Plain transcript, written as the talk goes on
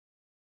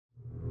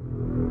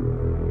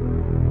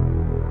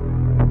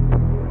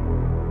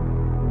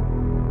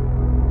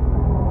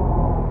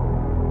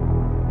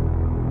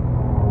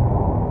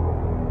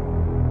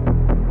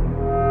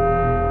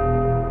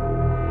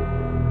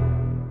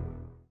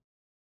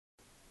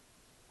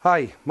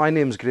Hi, my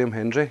name is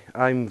Hendry.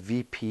 I'm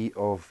VP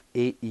of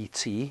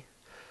AET.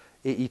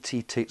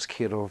 AET takes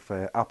care of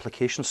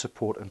application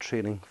support and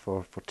training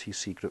for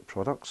TC Group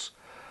products.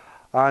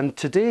 And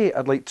today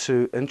I'd like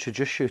to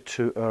introduce you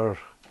to our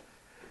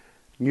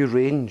new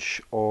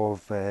range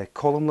of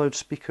column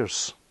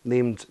loudspeakers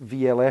named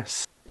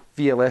VLS.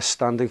 VLS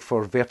standing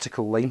for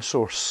Vertical Line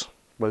Source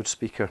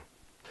loudspeaker.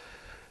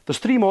 There's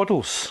three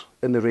models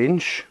in the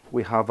range.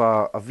 We have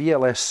a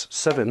VLS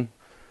 7,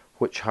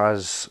 which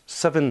has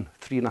 7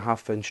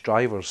 3.5-inch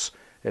drivers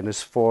and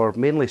is for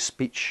mainly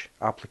speech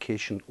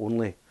application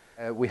only.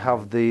 We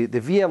have the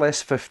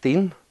VLS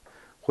 15,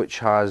 which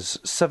has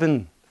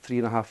 7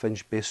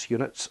 3.5-inch bass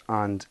units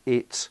and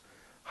 8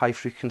 high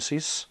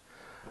frequencies,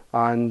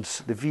 and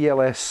the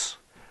VLS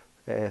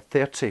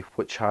 30,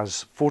 which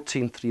has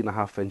 14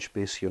 3.5-inch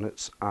bass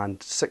units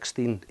and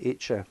 16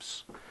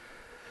 HFs.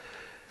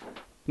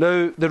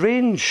 Now the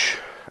range,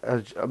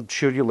 I'm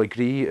sure you'll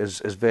agree, is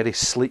very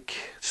sleek,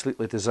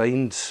 sleekly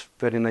designed,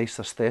 very nice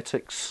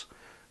aesthetics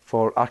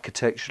for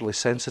architecturally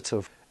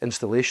sensitive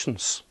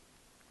installations.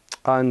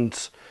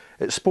 And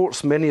it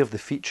sports many of the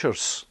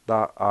features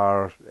that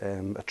are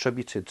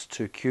attributed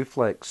to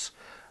Q-Flex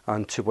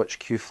and to which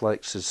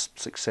Q-Flex's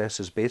success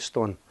is based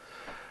on.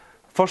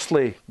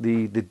 Firstly,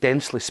 the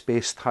densely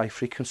spaced high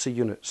frequency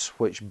units,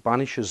 which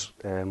banishes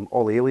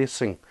all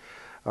aliasing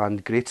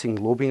and grating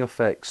lobing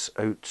effects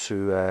out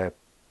to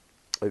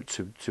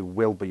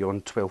well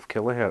beyond 12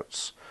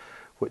 kilohertz,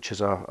 which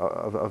is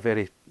a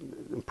very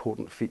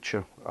important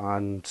feature.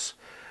 And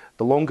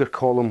the longer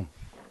column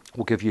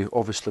will give you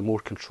obviously more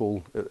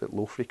control at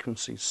low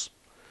frequencies.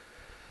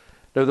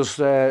 Now there's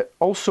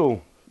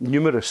also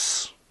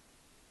numerous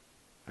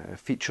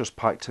features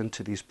packed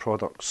into these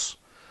products.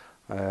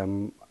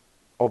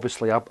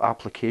 Obviously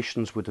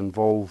applications would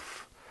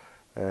involve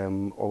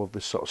all of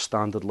the sort of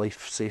standard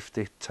life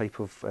safety type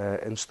of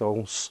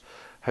installs,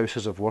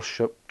 houses of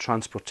worship,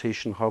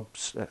 transportation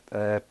hubs,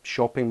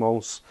 shopping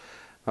malls,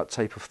 that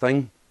type of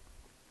thing.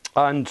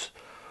 And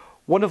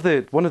one of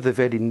the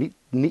very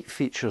neat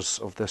features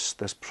of this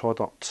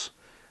product,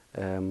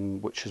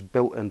 which is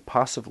built in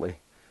passively,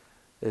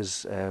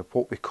 is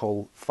what we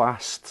call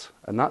FAST,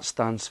 and that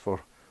stands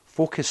for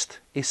Focused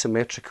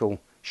Asymmetrical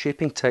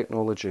Shaping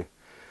Technology.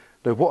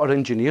 Now what our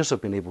engineers have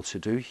been able to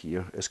do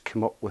here is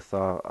come up with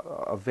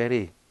a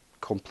very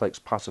complex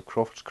passive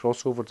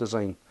crossover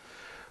design,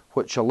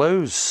 which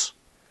allows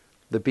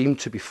the beam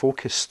to be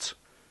focused,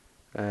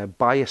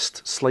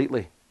 biased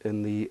slightly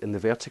in the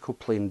vertical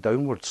plane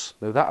downwards.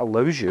 Now that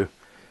allows you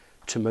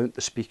to mount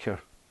the speaker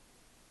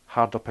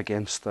hard up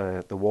against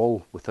the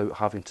wall without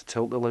having to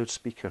tilt the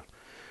loudspeaker.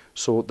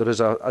 So there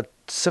is a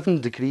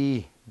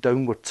 7-degree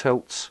downward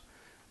tilt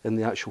in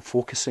the actual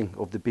focusing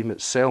of the beam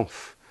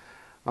itself.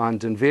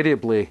 And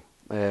invariably,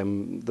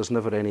 there's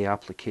never any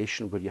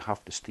application where you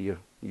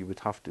would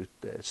have to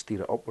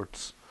steer it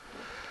upwards.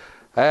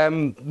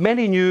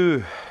 Many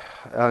new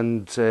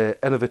and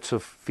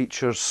innovative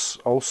features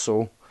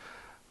also.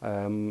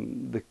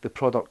 The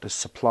product is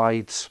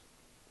supplied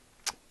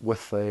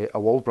with a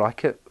wall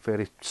bracket,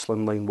 very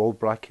slimline wall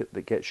bracket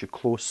that gets you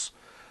close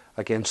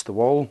against the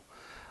wall.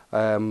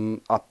 An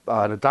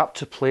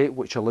adapter plate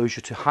which allows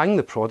you to hang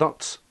the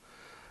product.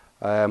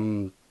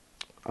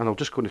 And I'm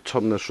just going to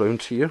turn this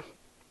round here.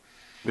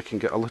 We can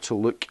get a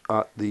little look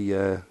at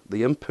the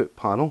input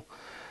panel.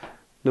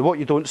 Now what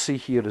you don't see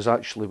here is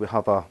actually we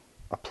have a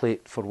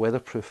plate for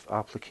weatherproof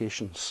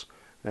applications,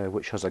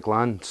 which has a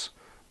gland.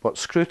 But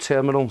screw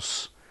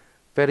terminals,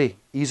 very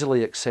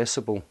easily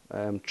accessible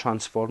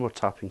transformer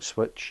tapping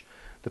switch.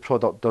 The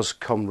product does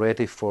come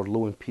ready for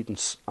low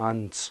impedance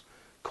and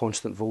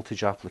constant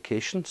voltage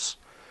applications.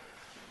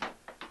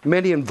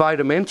 Many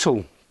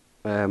environmental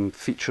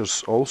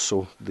features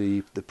also.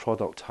 The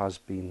product has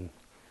been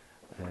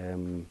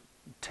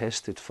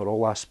tested for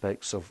all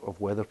aspects of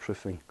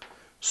weatherproofing.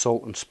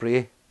 Salt and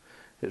spray.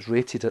 It's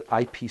rated at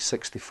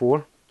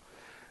IP64.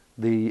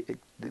 The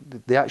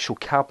actual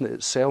cabinet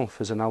itself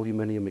is an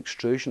aluminium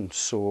extrusion,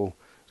 so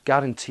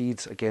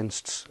guaranteed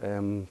against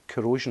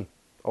corrosion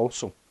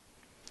also.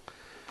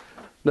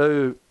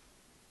 Now,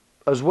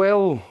 as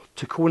well,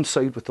 to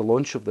coincide with the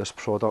launch of this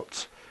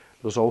product,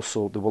 there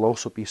will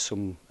also be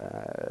some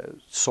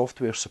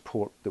software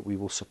support that we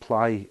will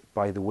supply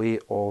by the way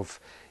of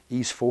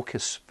Ease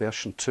Focus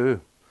version 2.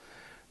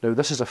 Now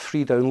this is a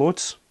free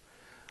download,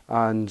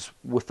 and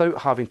without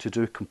having to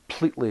do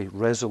completely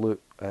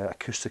resolute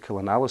acoustical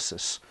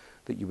analysis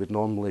that you would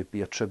normally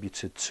be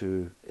attributed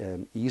to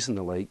Ease and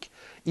the like,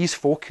 Ease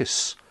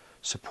Focus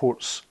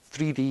supports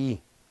 3D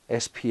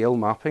SPL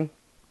mapping.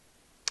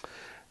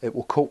 It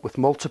will cope with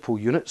multiple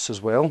units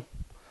as well,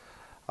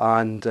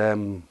 and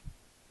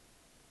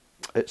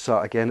it's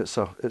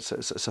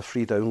a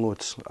free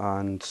download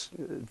and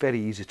very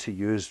easy to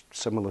use,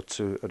 similar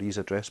to our Ease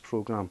Address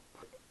program.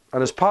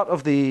 And as part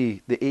of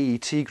the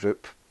AET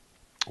group,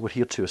 we're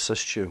here to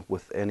assist you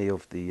with any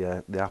of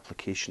the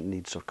application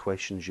needs or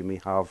questions you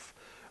may have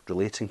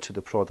relating to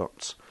the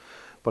products.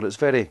 But it's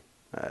very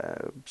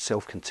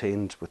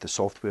self-contained with the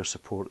software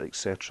support,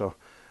 etc.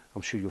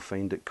 I'm sure you'll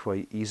find it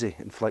quite easy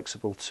and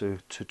flexible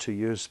to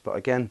use. But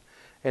again,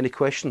 any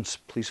questions,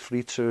 please feel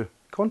free to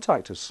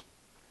contact us.